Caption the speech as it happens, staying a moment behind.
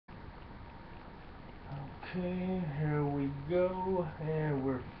Okay, here we go, and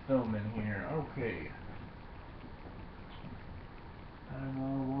we're filming here. Okay. Time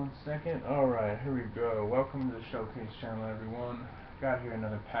on 1 second. Alright, here we go. Welcome to the Showcase channel, everyone. Got here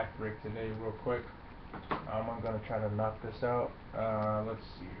another pack break today, real quick. I'm gonna try to knock this out. Let's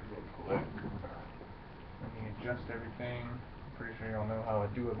see here, real quick. Let me adjust everything. I'm pretty sure y'all know how I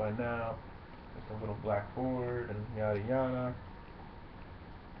do it by now. Just a little black board and yada yada.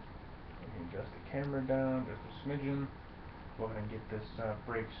 Let me adjust the camera down just a smidgen. Go ahead and get this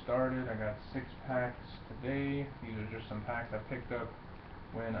break started. I got 6 packs today. These are just some packs I picked up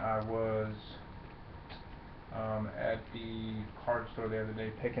when I was at the card store the other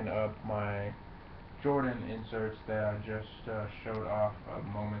day picking up my Jordan inserts that I just showed off a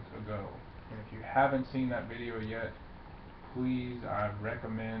moment ago. And if you haven't seen that video yet, please, I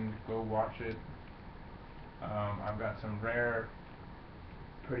recommend go watch it. I've got some rare,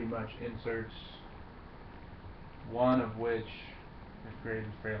 pretty much inserts, one of which is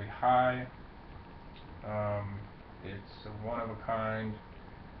graded fairly high. It's a one-of-a-kind,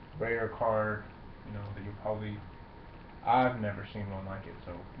 rare card, that you'll probably... I've never seen one like it,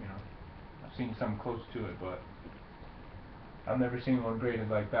 so, I've seen something close to it, but I've never seen one graded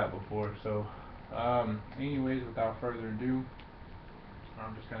like that before, so, anyways, without further ado,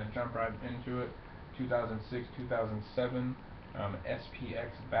 I'm just going to jump right into it. 2006, 2007,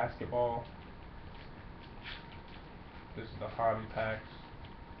 SPX basketball. This is the hobby packs.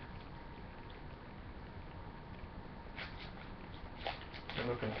 If you're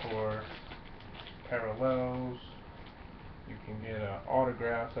looking for parallels, you can get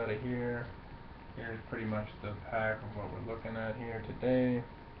autographs out of here. Here's pretty much the pack of what we're looking at here today.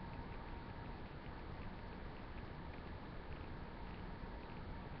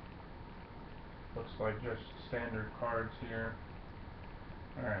 Looks like just standard cards here.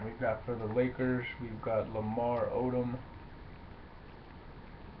 Alright, we've got for the Lakers, we've got Lamar Odom.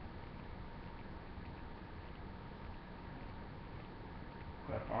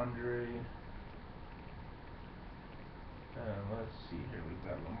 Got Andre. And let's see here, we've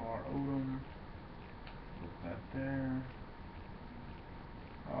got Lamar Odom. Put that there.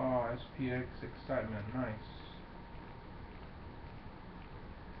 Oh, SPX excitement, nice.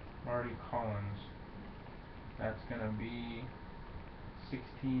 Marty Collins. That's gonna be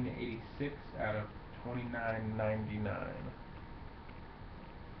 1686 out of 29.99.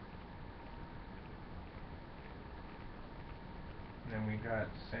 And then we got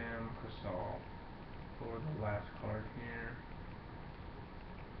Sam Cassell for the last card here.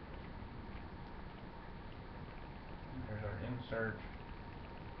 There's our insert.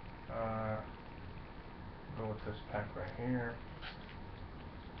 Go with this pack right here.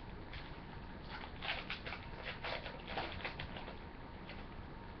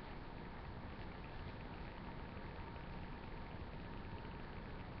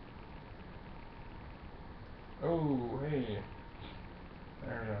 Oh, hey.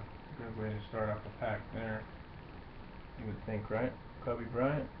 There's a good way to start off the pack there. You would think, right? Kobe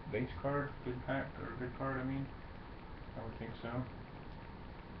Bryant, base card, good pack, or good card, I mean. I would think so.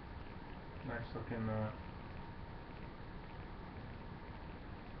 Nice looking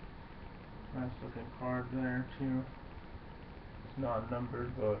card there too. It's not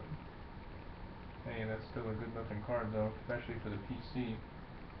numbered, but hey, that's still a good looking card though, especially for the PC.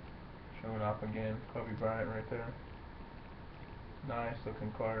 Show it off again, Kobe Bryant right there. Nice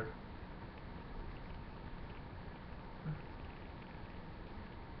looking card.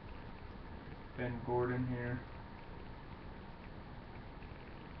 Ben Gordon here.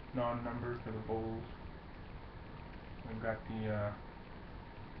 Non-numbered for the Bulls. We've got the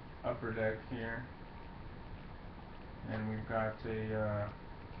upper deck here. And we've got a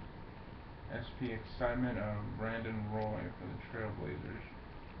SP excitement of Brandon Roy for the Trailblazers.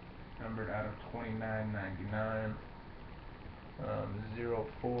 Numbered out of 29.99.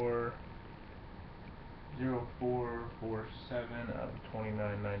 0447 out of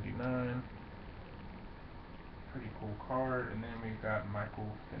 29.99. Pretty cool card. And then we've got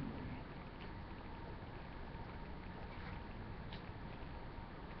Michael Finley.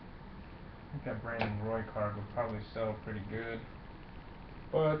 I think that Brandon Roy card would probably sell pretty good,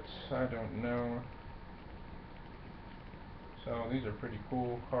 but I don't know. So these are pretty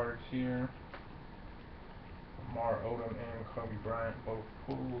cool cards here. Lamar Odom and Kobe Bryant both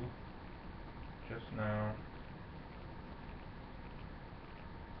pulled just now.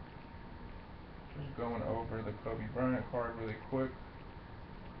 Just going over the Kobe Bryant card really quick.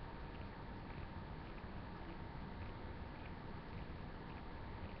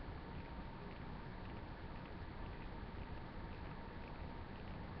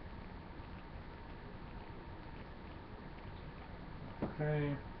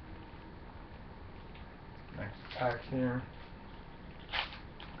 Okay. Next pack here.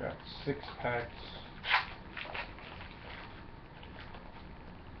 Got 6 packs.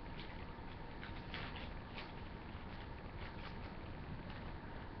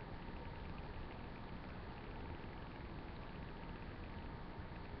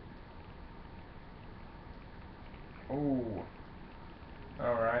 Oh,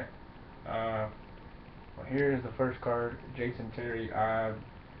 alright. Well, here's the first card, Jason Terry. As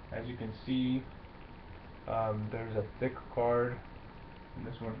you can see, there's a thick card in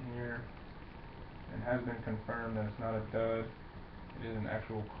this one here. It has been confirmed that it's not a dud. It is an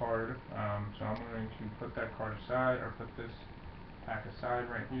actual card. So I'm going to put that card aside, or put this pack aside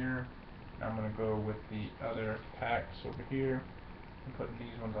right here. And I'm going to go with the other packs over here. I'm putting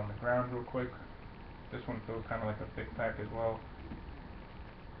these ones on the ground real quick. This one feels kind of like a thick pack as well.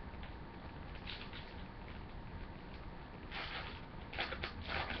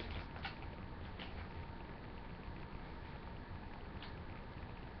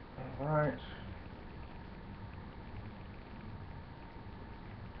 Alright.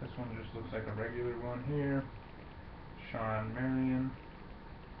 This one just looks like a regular one here. Sean Marion.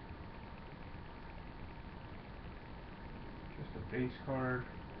 Just a base card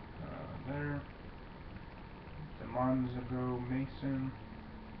there. Demonzago Mason.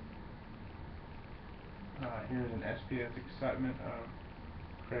 Here's an SPX excitement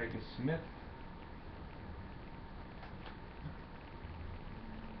of Craig Smith.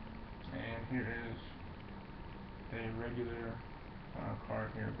 And here is a regular card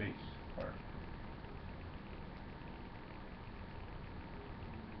here, base card.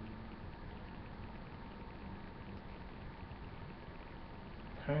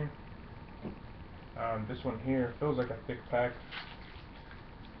 Okay. This one here feels like a thick pack.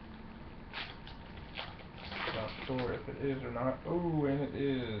 Not sure if it is or not. Oh, and it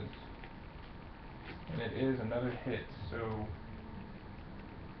is. And it is another hit. So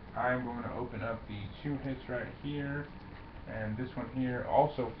I'm going to open up the 2 hits right here. And this one here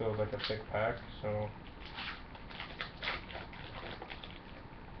also feels like a thick pack. So,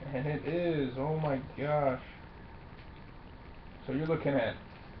 and it is. Oh my gosh. So you're looking at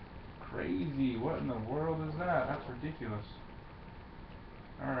crazy. What in the world is that? That's ridiculous.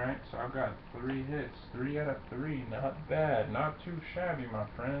 Alright, so I've got 3 hits. 3 out of 3. Not bad. Not too shabby, my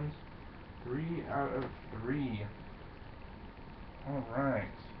friends. 3 out of 3. Alright.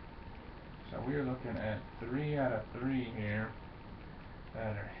 So we are looking at 3 out of 3 here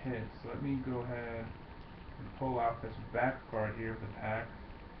that are hits. Let me go ahead and pull out this back card here of the pack.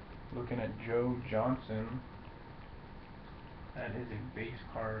 Looking at Joe Johnson. That is a base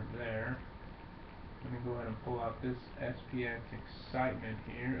card there. Let me go ahead and pull out this SPX excitement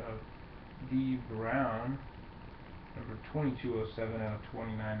here of D. Brown, number 2207 out of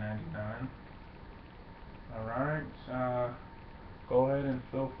 29.99. Alright, go ahead and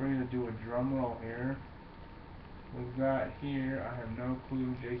feel free to do a drum roll here. We've got here, I have no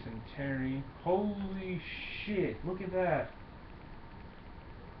clue, Jason Terry. Holy shit, look at that.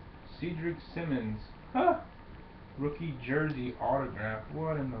 Cedric Simmons. Huh! Rookie jersey autograph.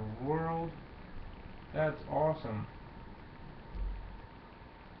 What in the world? That's awesome.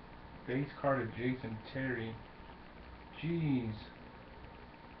 Base card of Jason Terry. Jeez.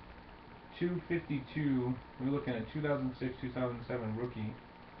 252. We're looking at 2006-2007 rookie.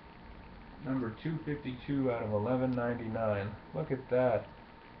 Number 252 out of 11.99. Look at that.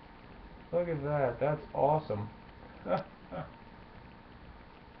 Look at that. That's awesome.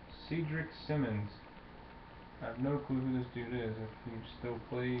 Cedric Simmons. I have no clue who this dude is, if he still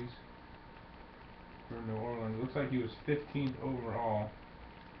plays for New Orleans. Looks like he was 15th overall.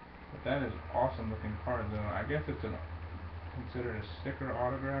 But that is awesome looking card though. I guess it's considered a sticker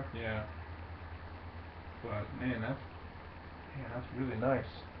autograph, yeah. But man, that's really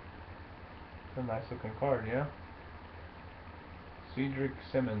nice. It's a nice looking card, yeah. Cedric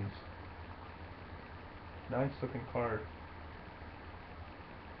Simmons. Nice looking card.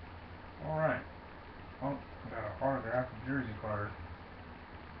 Alright. Oh, I got an autographed jersey card.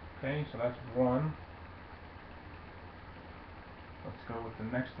 Okay, so that's one. Let's go with the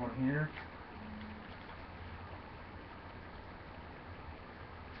next one here.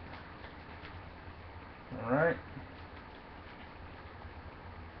 Alright.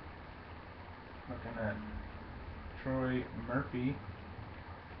 Looking at Troy Murphy.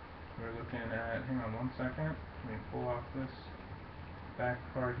 We're looking at, hang on one second. Let me pull off this back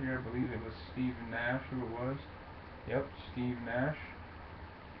card here. I believe it was Steve Nash who it was. Yep, Steve Nash.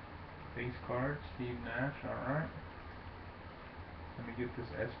 Base card, Steve Nash, alright. Let me get this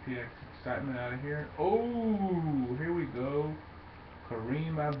SPX excitement out of here. Oh, here we go.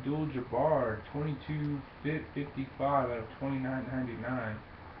 Kareem Abdul-Jabbar, 22/55 out of 29.99.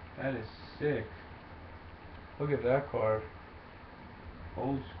 That is sick. Look at that card.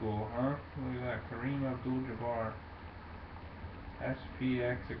 Old school, huh? Look at that. Kareem Abdul-Jabbar.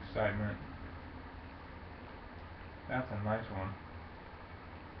 SPX excitement. That's a nice one.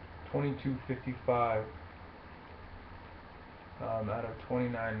 22/55 out of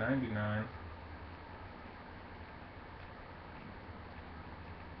 29.99.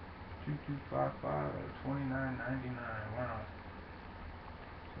 2255 out of 29.99. Wow.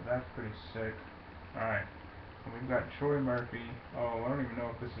 So that's pretty sick. Alright. And we've got Troy Murphy. Oh, I don't even know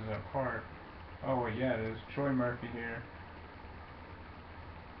if this is a card. Oh, wait, yeah, it is. Troy Murphy here.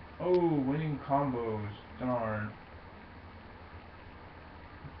 Oh, winning combos. Darn.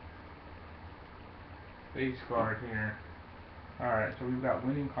 Base card here. Alright, so we've got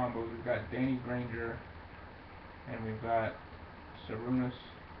winning combos. We've got Danny Granger. And we've got Sarunas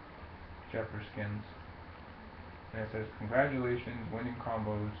Jefferskins. And it says, congratulations, winning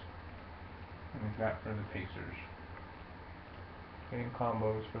combos. And we've got for the Pacers. Winning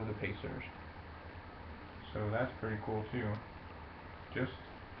combos for the Pacers. So that's pretty cool too. Just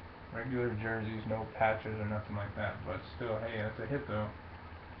regular jerseys, no patches or nothing like that. But still, hey, that's a hit though.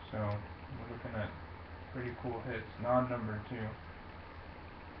 So we're looking at pretty cool hits. Non-numbered too.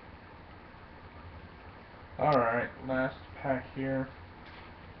 Alright, last pack here.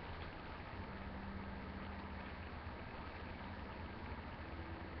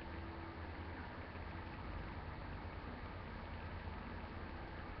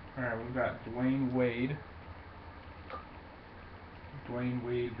 Alright, we've got Dwayne Wade. Dwayne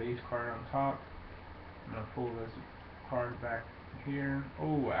Wade base card on top. I'm going to pull this card back here.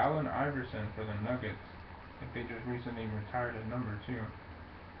 Oh, Allen Iverson for the Nuggets. I think they just recently retired his number too.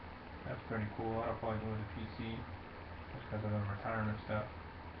 That's pretty cool. That'll probably go to the PC just because of the retirement stuff.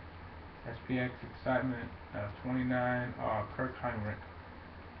 SPX excitement out of 29. Kirk Heinrich.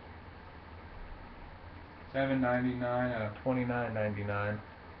 7.99 out of 29.99.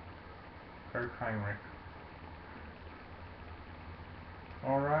 Kirk Heinrich.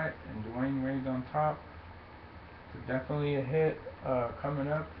 Alright, and Dwayne Wade's on top. So definitely a hit coming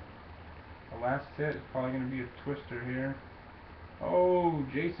up. The last hit is probably going to be a twister here. Oh,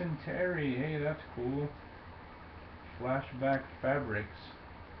 Jason Terry. Hey, that's cool. Flashback Fabrics.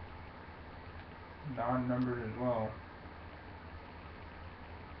 Non-numbered as well.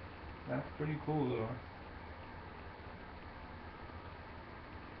 That's pretty cool though.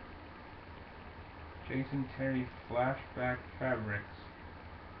 Jason Terry Flashback Fabrics.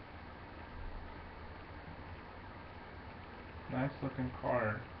 Nice looking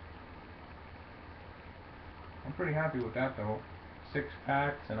card. I'm pretty happy with that though. 6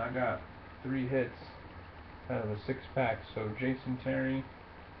 packs and I got 3 hits out of the 6 packs. So Jason Terry,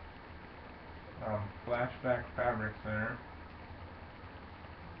 Flashback Fabrics there.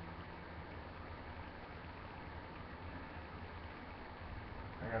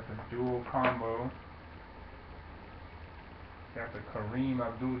 I got the dual combo. Got the Kareem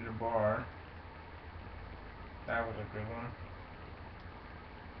Abdul-Jabbar. That was a good one.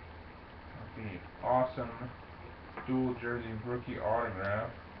 Got the Awesome dual jersey rookie autograph.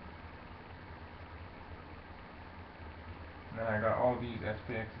 And then I got all these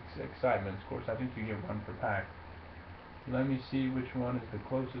SPX excitements. Of course, I think you get one per pack. Let me see which one is the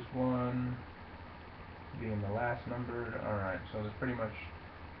closest one. Being the last numbered. Alright, so there's pretty much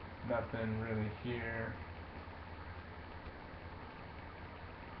nothing really here.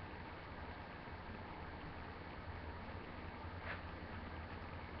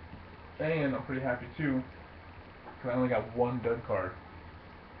 And I'm pretty happy too, because I only got one dud card.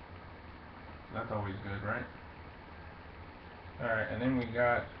 That's always good, right? Alright, and then we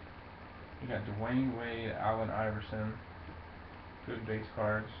got Dwayne Wade, Allen Iverson. Good base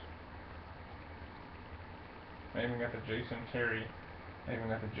cards. I even got the Jason Terry.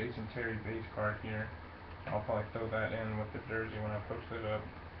 Base card here. I'll probably throw that in with the jersey when I post it up.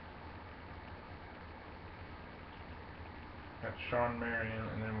 Got Sean Marion,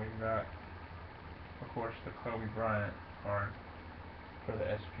 and then we've got, of course, the Kobe Bryant card for the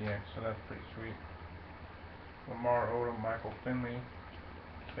SPX, so that's pretty sweet. Lamar Odom, Michael Finley,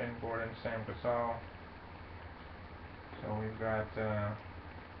 Ben Gordon, Sam Gasol. So we've got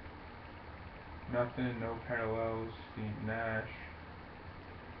nothing, no parallels, Steve Nash.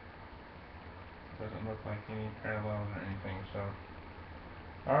 Doesn't look like any parallels or anything, so.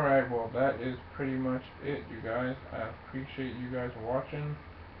 Alright, well that is pretty much it, you guys. I appreciate you guys watching.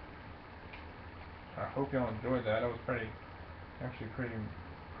 I hope y'all enjoyed that. That was actually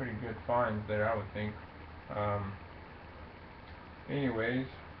pretty good finds there, I would think. Anyways,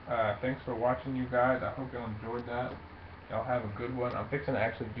 thanks for watching, you guys. I hope y'all enjoyed that. Y'all have a good one. I'm fixing to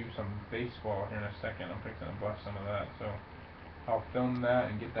actually do some baseball here in a second. I'm fixing to bust some of that, so I'll film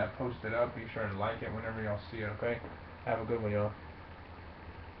that and get that posted up. Be sure and like it whenever y'all see it, okay? Have a good one, y'all.